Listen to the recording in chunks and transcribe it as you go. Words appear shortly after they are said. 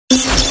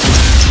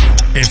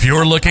If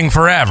you're looking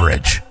for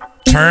average,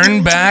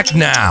 turn back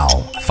now.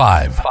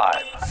 5,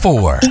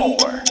 4,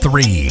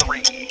 3,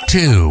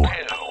 2,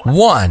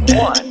 1.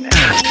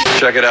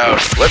 Check it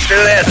out. Let's do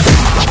this.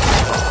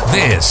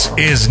 This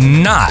is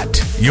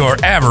not your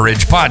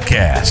average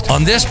podcast.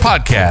 On this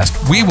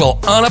podcast, we will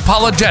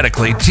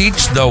unapologetically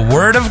teach the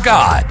Word of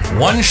God,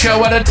 one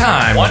show at a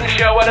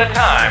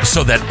time,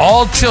 so that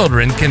all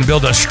children can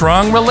build a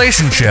strong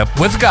relationship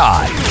with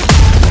God.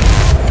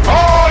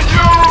 Are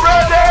you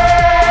ready?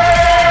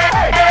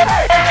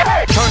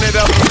 Turn it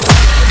up.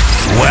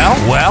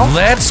 Well,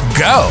 let's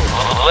go.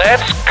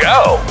 Let's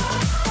go.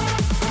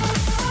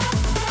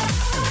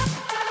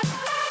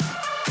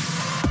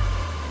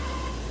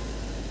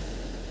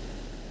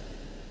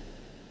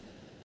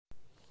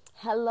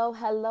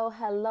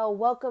 Hello.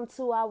 Welcome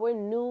to our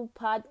new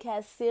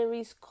podcast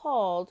series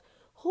called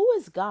Who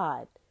is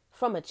God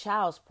from a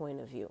Child's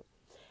Point of View.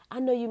 I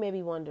know you may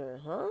be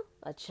wondering,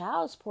 a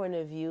child's point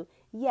of view?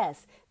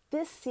 Yes,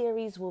 this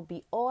series will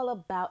be all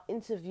about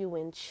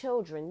interviewing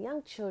children,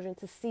 young children,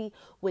 to see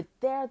what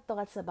their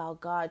thoughts about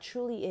God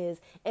truly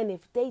is and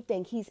if they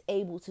think He's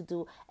able to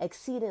do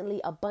exceedingly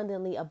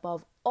abundantly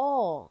above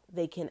all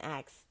they can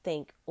ask,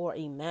 think, or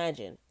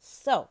imagine.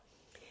 So,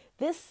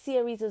 this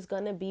series is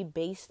going to be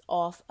based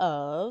off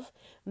of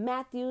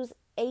Matthew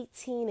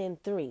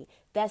 18:3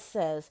 that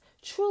says,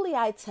 "Truly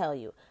I tell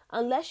you,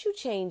 unless you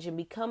change and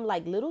become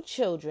like little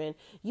children,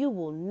 you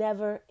will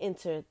never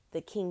enter the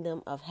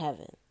kingdom of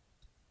heaven."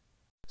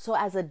 So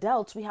as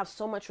adults, we have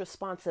so much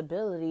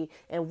responsibility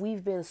and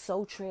we've been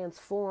so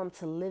transformed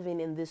to living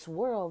in this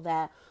world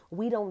that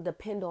we don't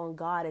depend on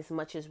God as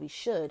much as we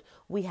should.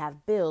 We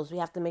have bills. We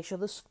have to make sure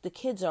the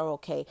kids are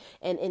okay.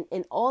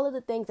 And all of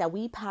the things that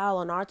we pile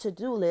on our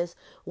to-do list,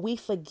 we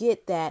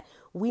forget that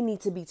we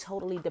need to be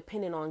totally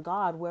dependent on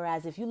God.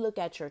 Whereas if you look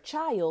at your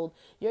child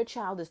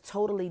is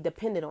totally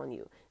dependent on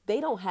you. They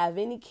don't have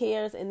any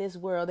cares in this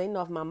world. They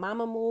know if my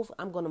mama moves,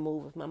 I'm going to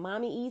move. If my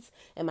mommy eats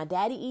and my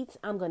daddy eats,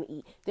 I'm going to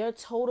eat. They're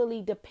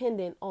totally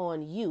dependent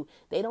on you.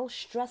 They don't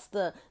stress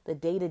the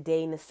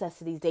day-to-day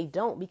necessities. They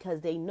don't,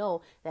 because they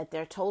know that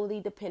they're totally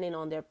dependent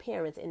on their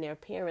parents and their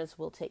parents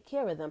will take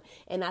care of them.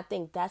 And I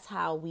think that's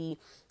how we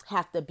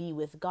have to be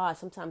with God.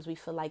 Sometimes we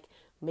feel like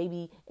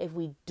maybe if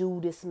we do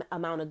this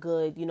amount of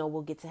good,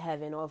 we'll get to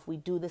heaven. Or if we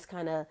do this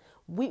kind of,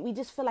 we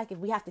just feel like if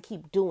we have to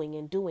keep doing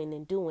and doing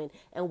and doing,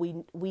 and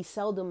we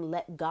seldom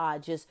let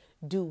God just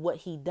do what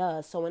He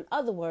does. So in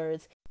other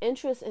words,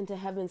 interest into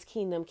heaven's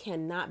kingdom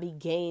cannot be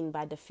gained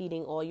by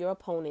defeating all your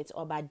opponents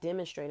or by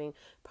demonstrating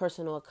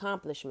personal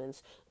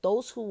accomplishments.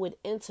 Those who would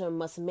enter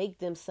must make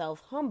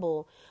themselves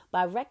humble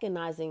by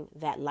recognizing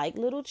that, like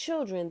little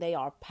children, they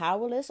are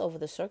powerless over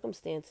the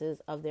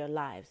circumstances of their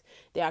lives.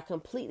 They are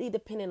completely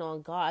dependent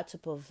on God to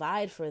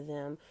provide for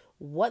them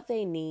what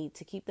they need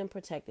to keep them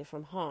protected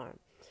from harm.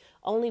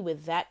 Only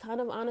with that kind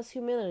of honest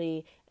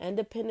humility and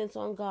dependence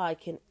on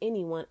God can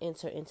anyone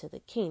enter into the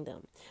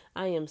kingdom.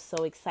 I am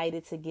so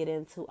excited to get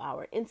into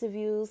our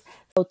interviews.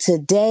 So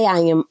today I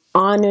am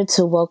honored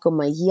to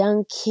welcome a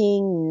young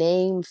king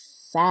named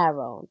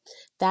Pharaoh.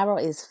 Pharaoh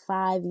is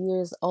 5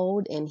 years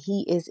old and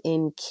he is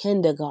in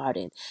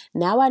kindergarten.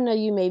 Now I know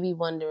you may be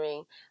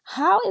wondering,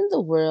 how in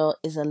the world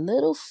is a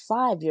little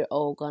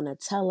 5-year-old going to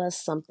tell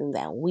us something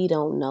that we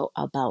don't know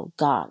about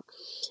God?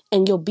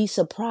 And you'll be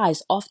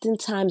surprised.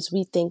 Oftentimes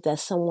we think that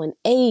someone's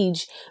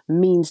age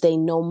means they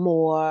know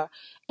more.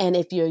 And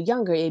if you're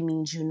younger, it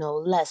means you know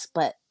less.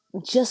 But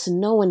just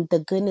knowing the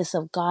goodness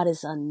of God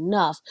is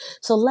enough.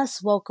 So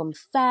let's welcome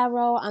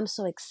Pharaoh. I'm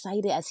so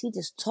excited as he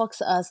just talks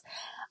to us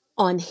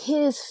on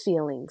his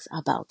feelings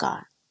about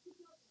God.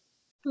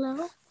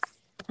 Hello.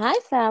 Hi,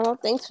 Pharaoh.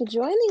 Thanks for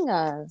joining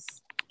us.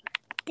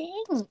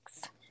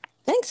 Thanks.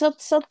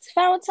 So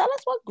Pharaoh, tell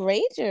us what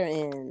grade you're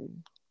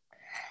in.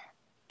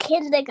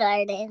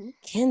 Kindergarten.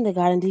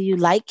 Kindergarten. Do you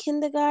like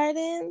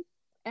kindergarten?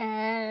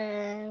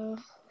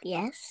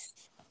 Yes.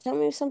 Tell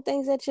me some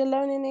things that you're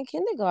learning in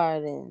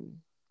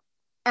kindergarten.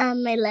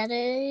 My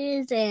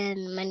letters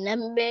and my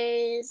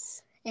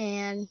numbers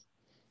and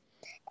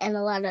a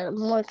lot of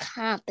more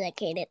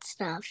complicated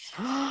stuff.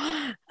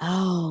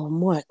 Oh,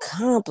 more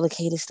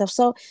complicated stuff.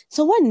 So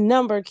what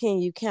number can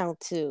you count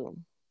to?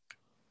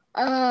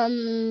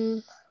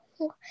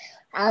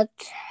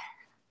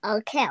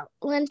 I'll count.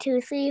 1,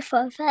 2, 3,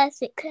 4, 5,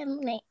 6,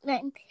 7, 8,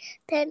 9,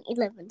 10,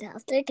 11,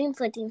 12, 13,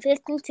 14,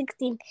 15,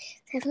 16,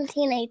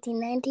 17, 18,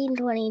 19,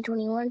 20,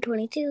 21,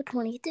 22,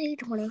 23,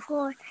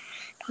 24,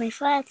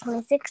 25,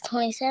 26,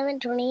 27,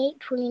 28,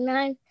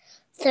 29,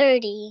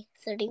 30,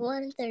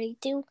 31,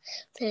 32,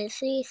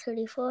 33,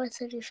 34,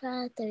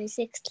 35,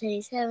 36,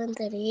 37,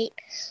 38,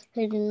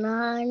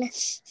 39.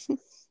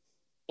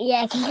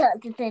 Yeah, I can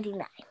count to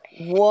 39.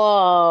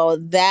 Whoa,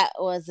 that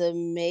was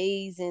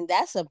amazing.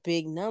 That's a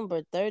big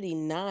number,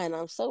 39.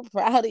 I'm so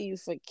proud of you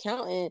for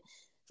counting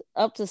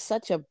up to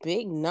such a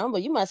big number.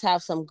 You must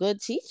have some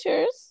good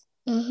teachers.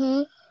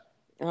 Mm-hmm.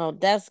 Oh,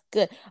 that's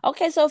good.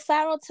 Okay, so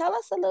Pharaoh, tell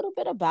us a little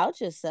bit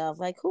about yourself.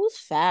 Like, who's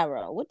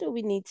Pharaoh? What do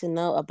we need to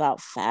know about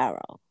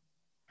Pharaoh?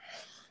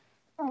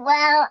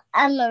 Well,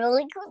 I'm a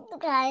really cool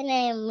guy, and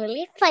I'm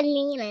really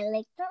funny, and I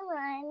like to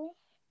run,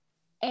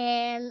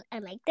 and I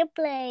like to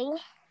play,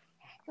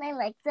 and I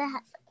like to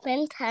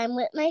spend time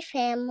with my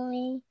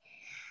family,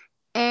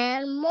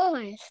 and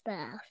more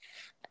stuff.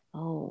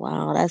 Oh,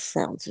 wow. That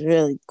sounds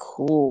really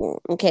cool.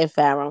 Okay,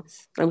 Pharaoh.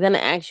 I'm going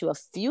to ask you a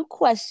few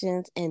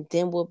questions and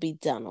then we'll be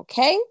done,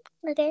 okay?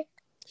 Okay.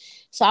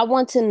 So I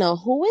want to know,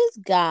 who is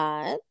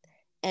God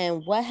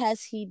and what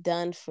has he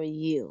done for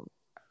you?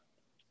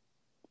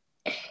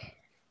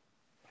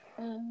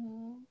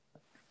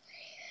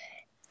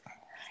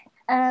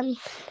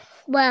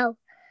 Well,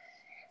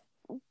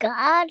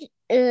 God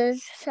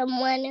is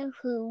someone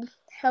who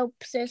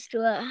helps us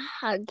through our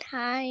hard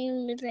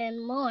times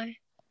and more.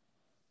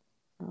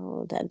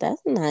 Oh,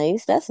 that's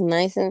nice. That's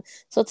nice. And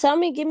so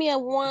give me a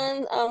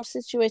one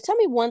situation. Tell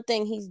me one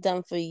thing he's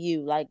done for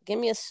you. Like, give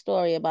me a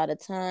story about a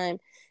time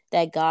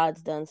that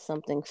God's done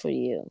something for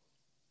you.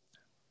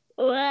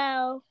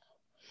 Well,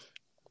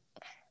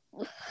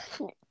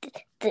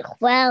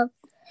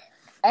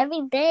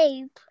 every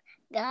day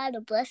God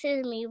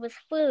blesses me with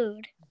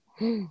food.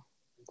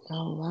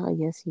 Oh, wow.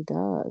 Yes, he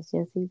does.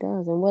 Yes, he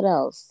does. And what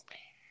else?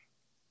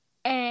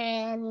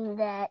 And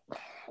that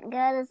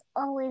God is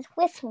always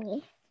with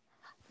me.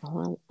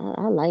 Oh,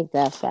 I like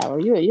that, Pharaoh.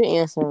 You're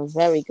answering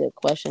very good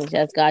questions.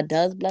 Yes, God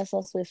does bless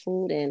us with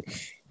food, and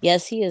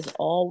yes, he is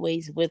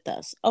always with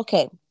us.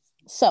 Okay,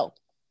 so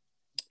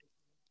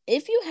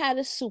if you had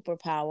a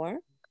superpower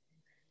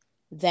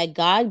that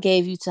God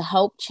gave you to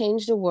help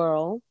change the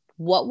world,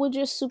 what would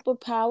your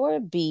superpower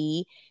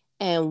be,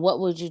 and what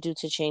would you do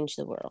to change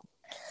the world?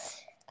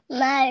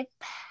 The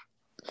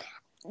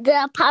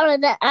power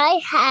that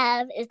I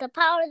have is the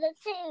power to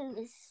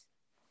choose.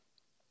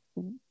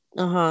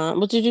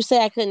 What did you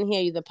say? I couldn't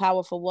hear you. The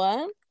power for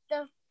what?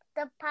 The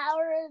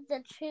power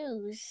to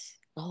choose.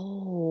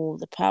 Oh,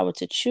 the power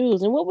to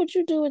choose. And what would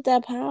you do with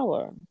that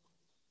power?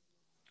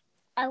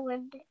 I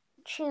would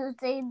choose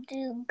to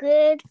do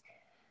good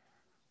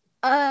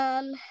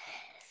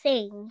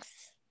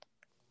things.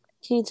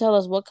 Can you tell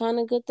us what kind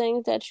of good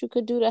things that you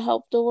could do to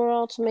help the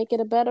world to make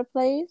it a better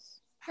place?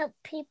 Help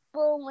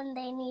people when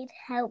they need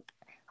help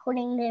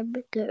holding their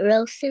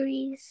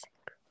groceries.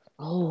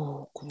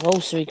 Oh,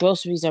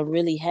 groceries are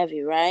really heavy,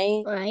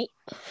 right? Right.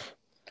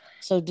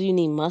 So do you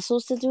need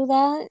muscles to do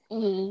that?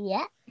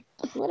 Yeah.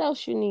 What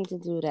else you need to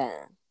do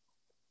that?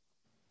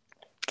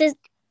 You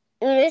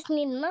just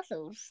need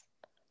muscles.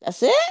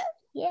 That's it?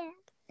 Yeah.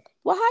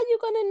 Well, how you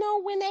gonna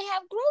know when they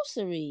have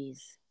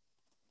groceries?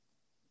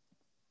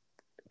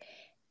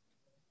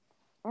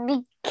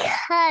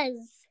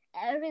 Because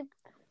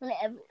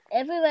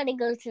everybody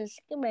goes to the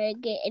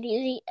supermarket and you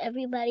see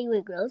everybody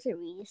with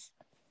groceries.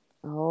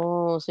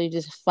 Oh, so you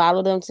just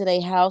follow them to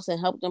their house and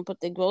help them put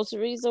their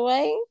groceries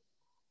away?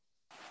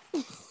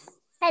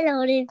 I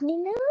don't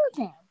even know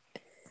them.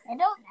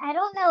 I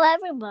don't know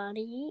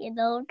everybody in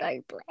the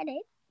entire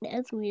planet.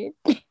 That's weird.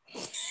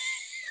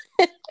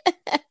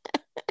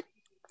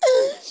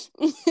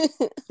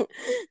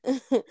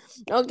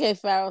 Okay,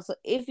 Pharaoh. So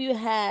if you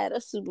had a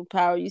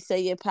superpower, you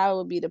say your power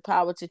would be the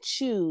power to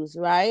choose,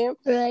 right?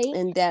 Right.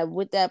 And that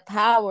with that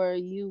power,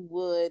 you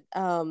would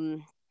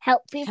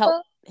Help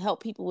people.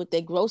 help people with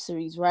their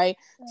groceries, right?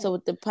 So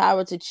with the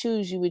power to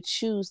choose, you would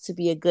choose to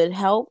be a good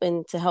help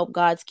and to help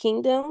God's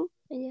kingdom.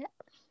 Yeah.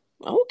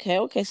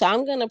 Okay. So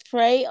I'm gonna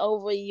pray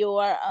over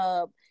your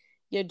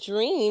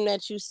dream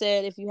that you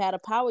said if you had a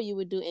power you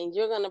would do, and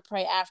you're gonna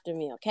pray after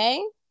me,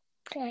 okay?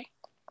 Okay.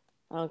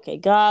 Okay,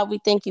 God, we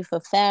thank you for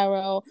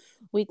Pharaoh.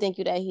 We thank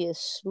you that he is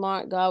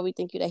smart, God. We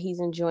thank you that he's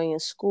enjoying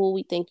school.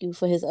 We thank you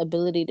for his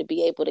ability to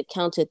be able to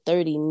count to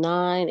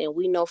 39. And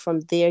we know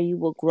from there you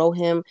will grow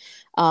him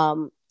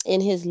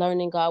in his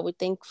learning, God. We're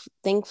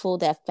thankful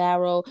that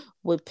Pharaoh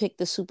would pick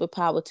the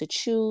superpower to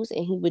choose,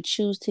 and he would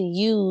choose to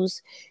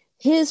use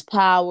his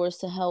powers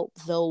to help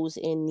those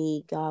in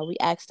need, God. We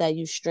ask that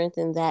you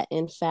strengthen that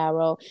in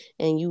Pharaoh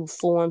and you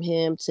form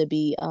him to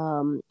be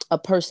a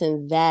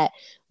person that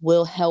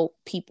will help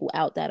people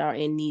out that are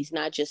in needs,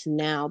 not just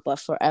now, but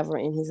forever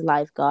in his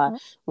life, God.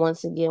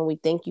 Once again, we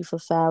thank you for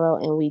Pharaoh,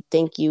 and we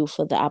thank you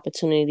for the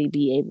opportunity to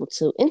be able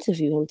to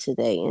interview him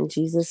today. In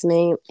Jesus'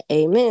 name,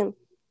 amen.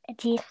 In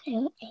Jesus'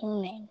 name,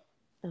 amen.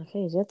 Okay,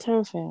 it's your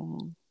turn,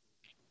 Pharaoh.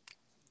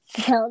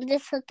 So I'm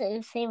just have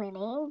to say my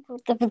name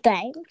multiple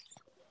times.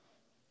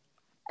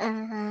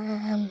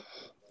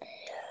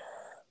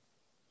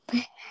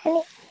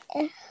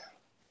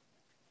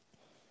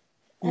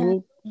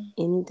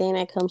 Anything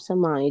that comes to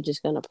mind, you're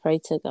just gonna pray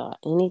to God.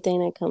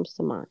 Anything that comes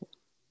to mind.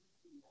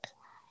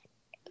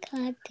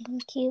 God,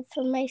 thank you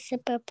for my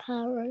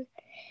superpower.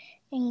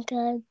 And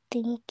God,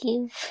 thank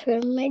you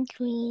for my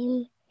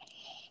dream.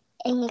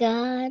 And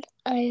God,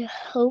 I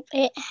hope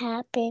it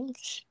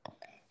happens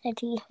at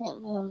the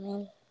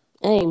moment.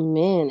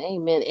 Amen.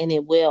 And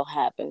it will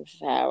happen,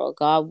 Pharaoh.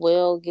 God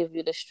will give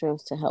you the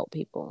strength to help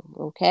people.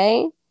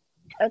 Okay?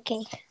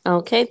 Okay.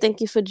 Okay,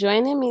 thank you for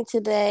joining me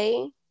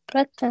today.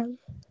 Welcome.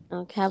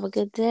 Okay, have a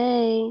good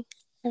day.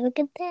 Have a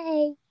good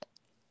day.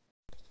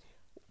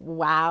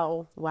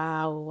 Wow,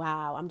 wow,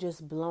 wow. I'm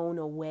just blown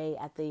away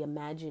at the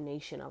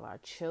imagination of our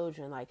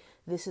children. Like,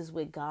 this is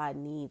what God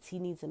needs. He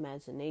needs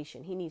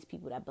imagination. He needs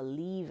people that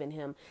believe in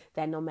him,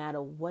 that no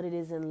matter what it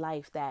is in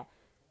life, that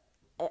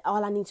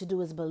all I need to do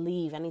is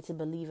believe. I need to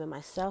believe in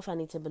myself. I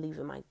need to believe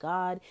in my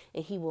God,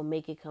 and he will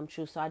make it come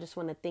true. So I just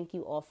want to thank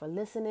you all for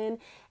listening,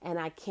 and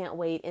I can't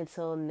wait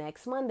until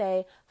next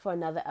Monday for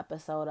another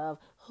episode of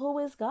Who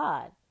is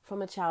God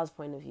from a Child's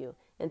Point of View.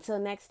 Until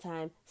next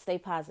time, stay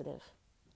positive.